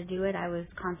learn how to do it, I was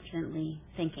constantly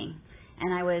thinking.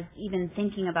 And I was even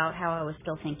thinking about how I was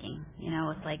still thinking.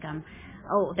 It's like,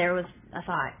 oh, there was a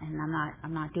thought, and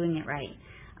I'm not doing it right.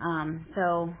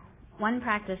 So one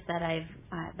practice that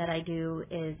I do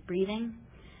is breathing.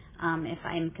 If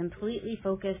I'm completely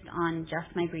focused on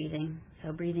just my breathing,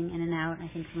 so breathing in and out, I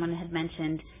think someone had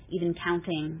mentioned even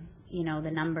counting,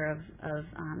 the number of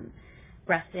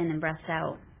breaths in and breaths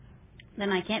out,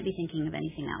 then I can't be thinking of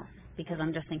anything else because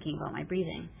I'm just thinking about my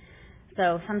breathing.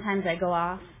 So sometimes I go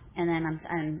off, and then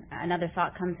another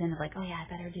thought comes in of like, oh yeah, I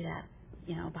better do that,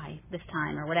 by this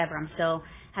time or whatever. I'm still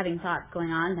having thoughts going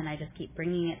on, then I just keep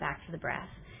bringing it back to the breath,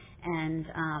 and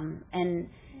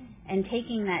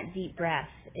taking that deep breath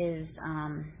is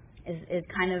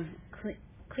kind of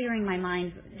clearing my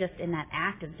mind just in that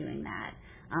act of doing that.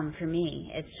 For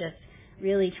me, it's just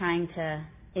really trying to.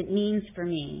 It means for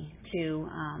me to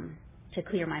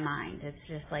clear my mind. It's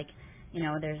just like,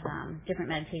 there's different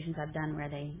meditations I've done where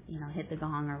they, hit the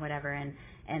gong or whatever,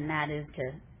 and that is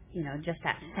to, just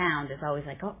that sound is always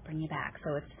like, oh, bring you back.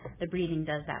 So it's the breathing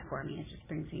does that for me. It just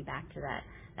brings me back to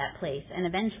that place. And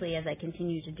eventually, as I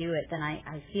continue to do it, then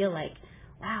I feel like,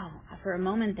 wow, for a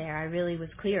moment there, I really was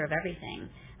clear of everything.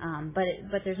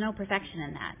 But there's no perfection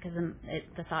in that because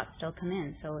the thoughts still come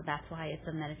in. So that's why it's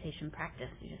a meditation practice.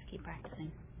 You just keep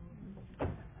practicing.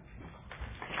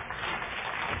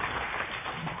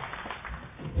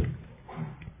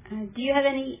 Do you have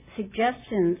any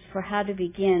suggestions for how to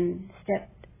begin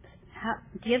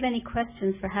do you have any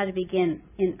questions for how to begin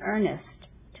in earnest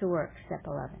to work step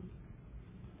 11?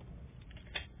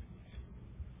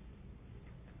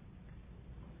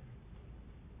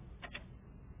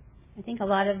 I think a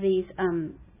lot of these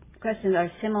questions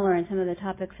are similar and some of the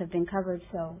topics have been covered,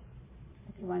 so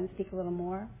if you want to speak a little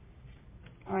more.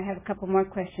 Or I have a couple more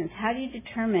questions. How do you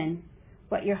determine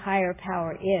what your higher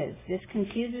power is? This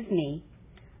confuses me.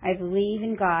 I believe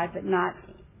in God, but not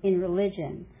in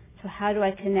religion. So how do I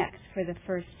connect for the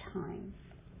first time?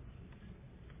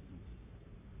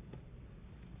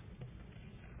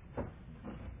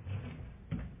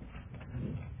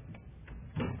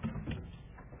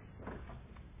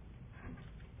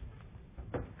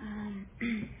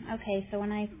 Okay, so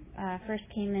when I first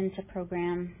came into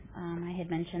program, I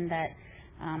had mentioned that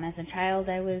as a child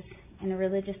I was in a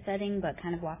religious setting, but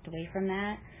kind of walked away from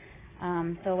that.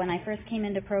 So when I first came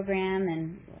into program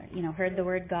and heard the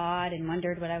word God and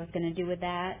wondered what I was going to do with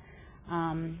that,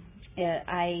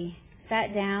 I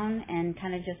sat down and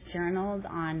kind of just journaled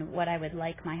on what I would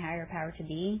like my higher power to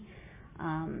be.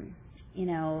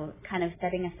 Kind of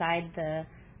setting aside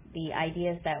the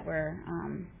ideas that were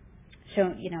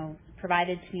shown,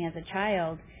 provided to me as a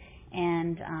child,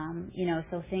 and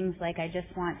so things like I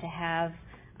just want to have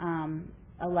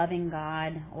a loving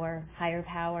God or higher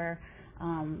power.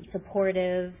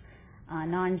 Supportive,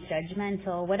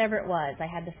 non-judgmental, whatever it was. I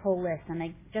had this whole list, and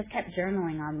I just kept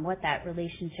journaling on what that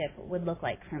relationship would look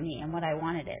like for me and what I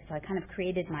wanted it. So I kind of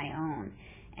created my own,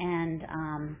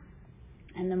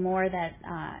 and the more that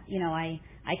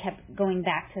I kept going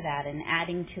back to that and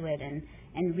adding to it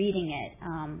and reading it,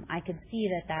 I could see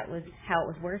that was how it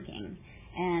was working.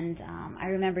 And I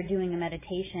remember doing a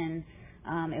meditation.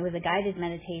 It was a guided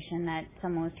meditation that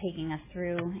someone was taking us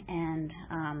through, and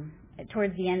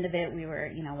towards the end of it, we were,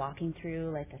 walking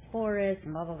through like this forest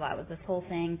and blah blah blah. It was this whole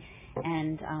thing,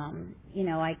 and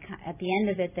at the end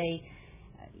of it,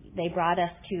 they brought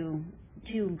us to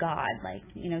God, like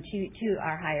to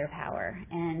our higher power,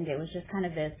 and it was just kind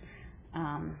of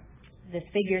this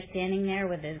figure standing there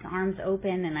with his arms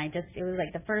open, and it was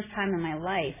like the first time in my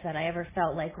life that I ever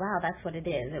felt like, wow, that's what it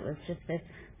is. It was just this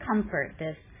comfort,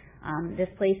 this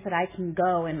place that I can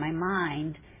go in my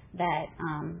mind, that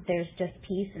there's just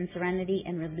peace and serenity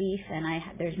and relief, and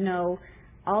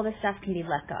all the stuff can be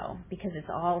let go because it's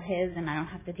all His, and I don't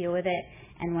have to deal with it.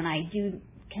 And when I do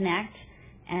connect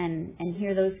and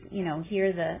hear those,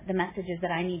 hear the messages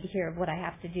that I need to hear of what I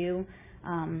have to do,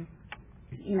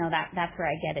 that's where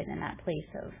I get it, in that place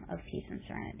of peace and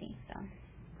serenity. So,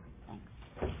 thanks.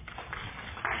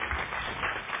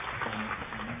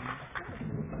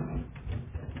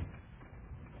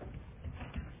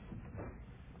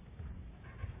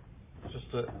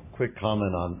 Just a quick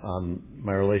comment on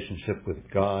my relationship with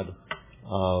God.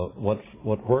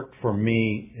 What worked for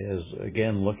me is,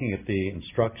 again, looking at the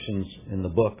instructions in the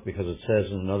book, because it says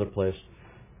in another place,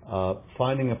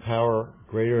 finding a power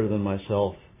greater than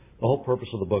myself. The whole purpose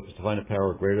of the book is to find a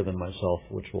power greater than myself,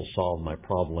 which will solve my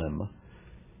problem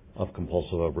of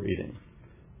compulsive overeating.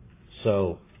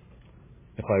 So,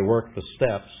 if I work the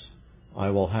steps, I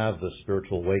will have the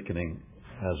spiritual awakening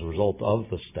as a result of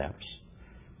the steps.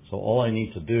 So all I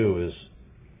need to do is,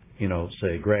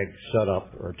 say, Greg, shut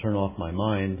up or turn off my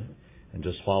mind and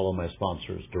just follow my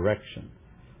sponsor's direction.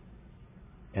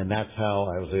 And that's how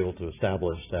I was able to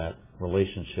establish that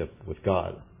relationship with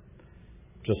God.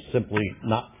 Just simply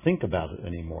not think about it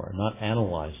anymore, not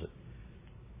analyze it,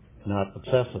 not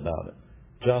obsess about it.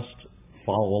 Just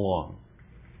follow along.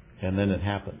 And then it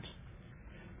happens.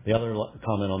 The other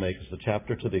comment I'll make is the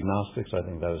chapter to the agnostics. I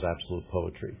think that is absolute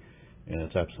poetry. And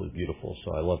it's absolutely beautiful.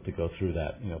 So I love to go through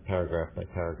that, paragraph by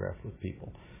paragraph with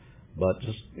people. But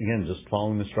just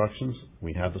following the instructions,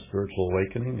 we have the spiritual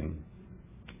awakening,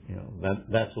 and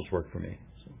that's what's worked for me.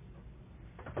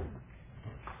 So.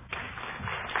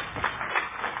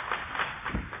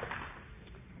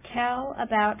 Tell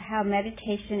about how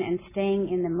meditation and staying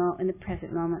in the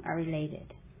present moment are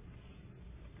related.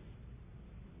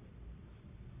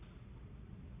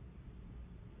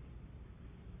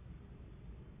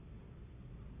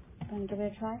 Want to give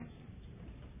it a try?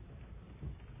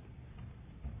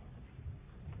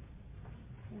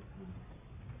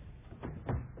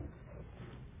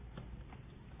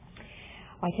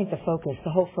 I think the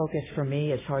whole focus for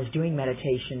me as far as doing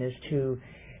meditation is to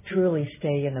truly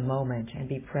stay in the moment and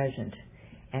be present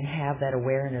and have that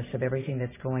awareness of everything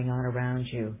that's going on around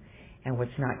you and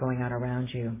what's not going on around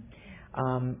you.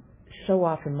 So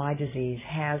often my disease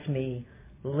has me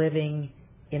living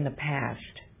in the past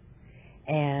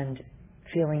and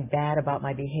feeling bad about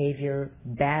my behavior,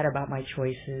 bad about my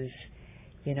choices,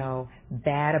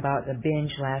 bad about the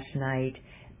binge last night,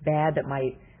 bad that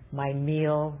my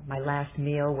last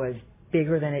meal was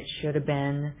bigger than it should have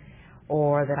been,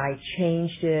 or that I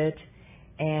changed it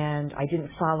and I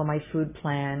didn't follow my food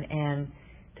plan. And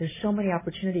there's so many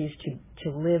opportunities to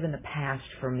live in the past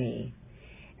for me.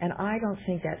 And I don't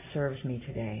think that serves me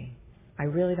today. I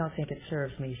really don't think it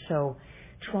serves me. So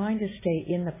trying to stay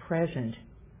in the present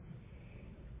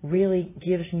really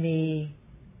gives me,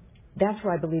 that's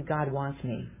where I believe God wants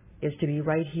me, is to be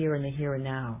right here in the here and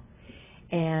now.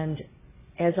 And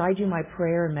as I do my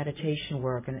prayer and meditation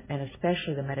work, and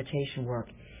especially the meditation work,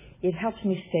 it helps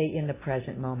me stay in the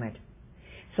present moment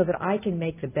so that I can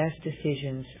make the best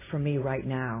decisions for me right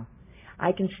now.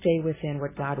 I can stay within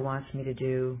what God wants me to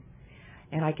do,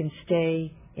 and I can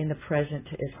stay in the present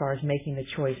as far as making the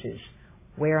choices,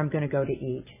 where I'm going to go to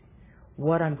eat,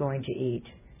 what I'm going to eat.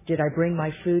 Did I bring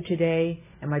my food today?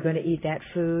 Am I going to eat that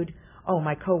food? Oh,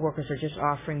 my coworkers are just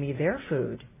offering me their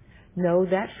food. No,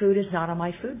 that food is not on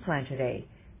my food plan today.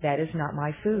 That is not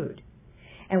my food.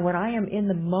 And when I am in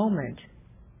the moment,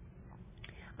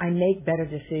 I make better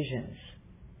decisions.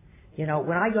 When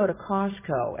I go to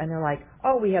Costco and they're like,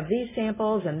 oh, we have these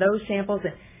samples and those samples.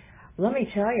 And let me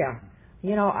tell you,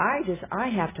 I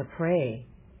have to pray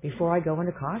before I go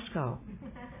into Costco.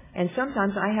 And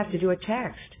sometimes I have to do a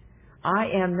text. I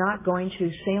am not going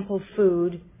to sample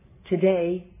food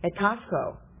today at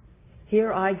Costco.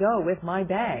 Here I go with my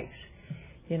bags.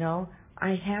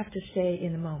 I have to stay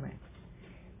in the moment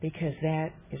because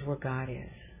that is where God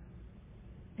is.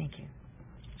 Thank you.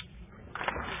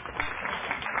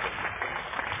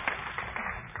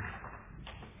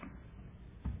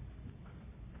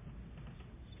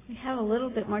 We have a little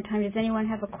bit more time. Does anyone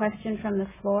have a question from the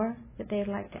floor that they'd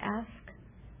like to ask?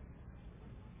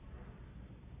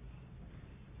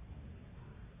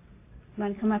 You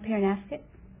want to come up here and ask it?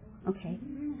 Okay.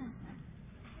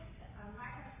 My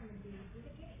question would be, would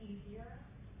it get easier?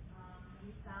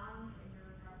 You found in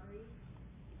your recovery,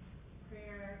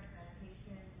 prayer,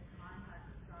 meditation, the contact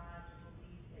with God, the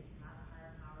belief that you have a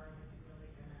higher power that's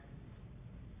really going to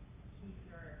keep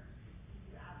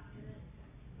you abstinent.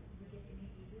 Would it get any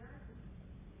easier?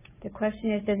 The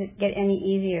question is, does it get any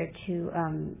easier to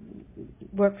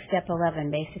work step 11,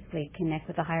 basically connect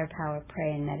with a higher power,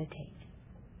 pray and meditate?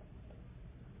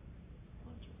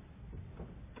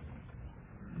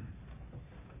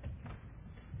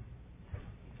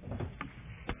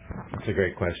 That's a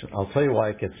great question. I'll tell you why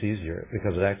it gets easier,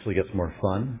 because it actually gets more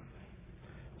fun.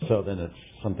 So then it's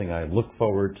something I look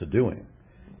forward to doing.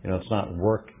 It's not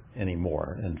work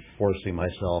anymore and forcing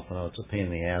myself. It's a pain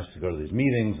in the ass to go to these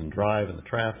meetings and drive in the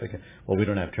traffic. Well, we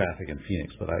don't have traffic in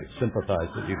Phoenix, but I sympathize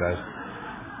with you guys.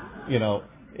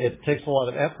 It takes a lot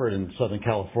of effort in Southern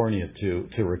California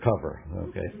to recover.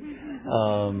 Okay.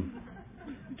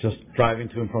 Just driving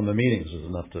to and from the meetings is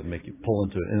enough to make you pull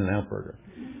into an In-N-Out burger.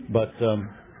 But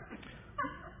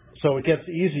so it gets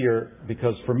easier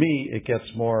because for me it gets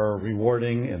more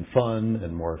rewarding and fun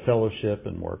and more fellowship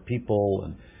and more people,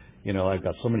 and I've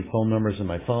got so many phone numbers in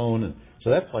my phone, and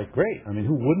so that's like great. I mean,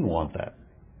 who wouldn't want that?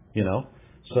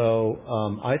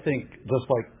 So I think just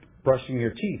like brushing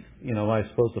your teeth, I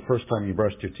suppose the first time you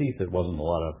brushed your teeth it wasn't a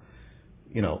lot of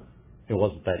it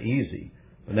wasn't that easy.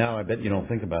 But now I bet you don't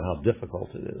think about how difficult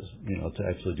it is, to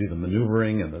actually do the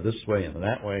maneuvering and the this way and the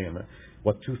that way and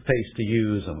what toothpaste to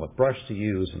use and what brush to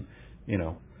use and,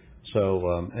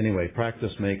 So anyway,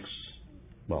 practice makes,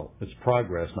 it's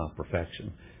progress, not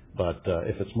perfection. But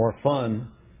if it's more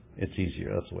fun, it's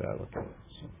easier. That's the way I look at it.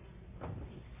 So.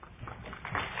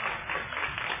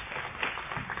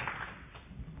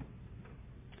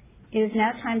 It is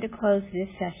now time to close this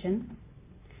session.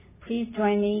 Please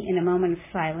join me in a moment of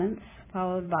silence,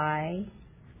 followed by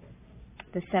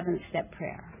the 7th step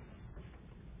prayer.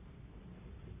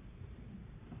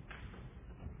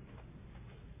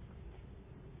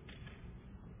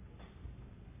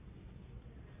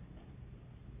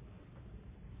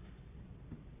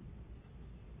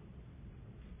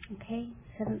 Okay,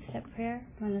 7th step prayer.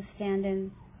 I'm going to stand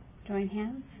and join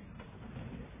hands.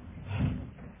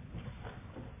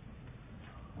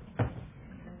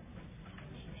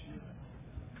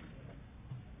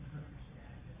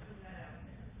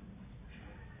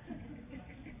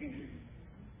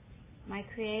 My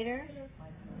Creator,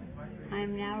 I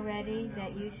am now ready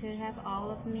that you should have all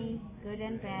of me, good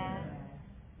and bad.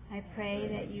 I pray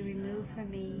that you remove from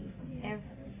me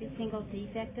every single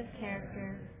defect of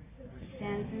character that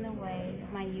stands in the way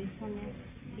of my usefulness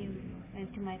to you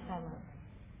and to my fellows.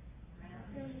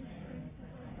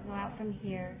 Go out from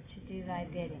here to do thy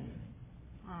bidding.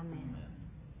 Amen.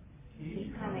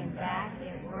 Keep coming back.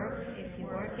 It works if you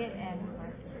work it and